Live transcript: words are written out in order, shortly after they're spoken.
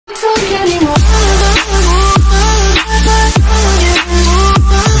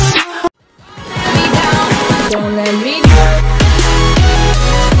Don't let me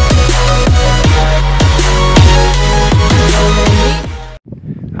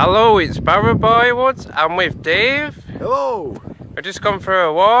Hello, it's BarrowBoy Woods. I'm with Dave. Hello! We've just gone for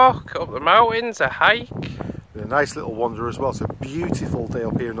a walk up the mountains, a hike. A nice little wander as well. It's a beautiful day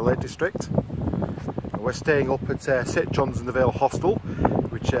up here in the Lake District. And we're staying up at St John's in the Vale Hostel,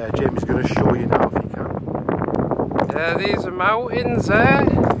 which Jamie's going to show you now if he can. Yeah, these are mountains there.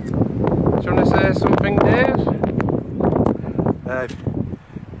 Do you want to say something, Dave?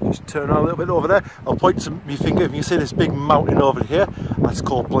 Just turn around a little bit over there. I'll point to my finger. If you can see this big mountain over here, that's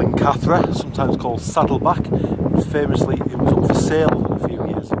called Blencathra, sometimes called Saddleback. Famously, it was up for sale a few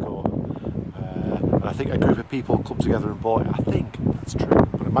years ago. And I think a group of people clubbed together and bought it. I think that's true,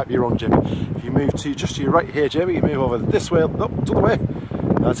 but it might be wrong, Jamie. If you move to just to your right here, Jamie, you move over this way, no, to the way.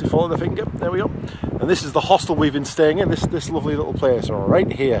 That's it, follow the finger, there we go. And this is the hostel we've been staying in, this lovely little place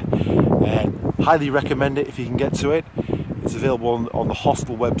right here. Highly recommend it if you can get to it. It's available on the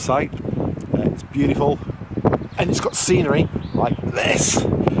hostel website. It's beautiful and it's got scenery like this.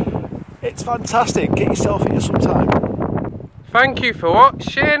 It's fantastic. Get yourself here sometime. Thank you for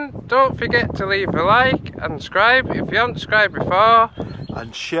watching. Don't forget to leave a like and subscribe if you haven't subscribed before.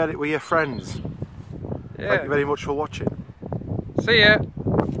 And share it with your friends. Yeah. Thank you very much for watching. See ya.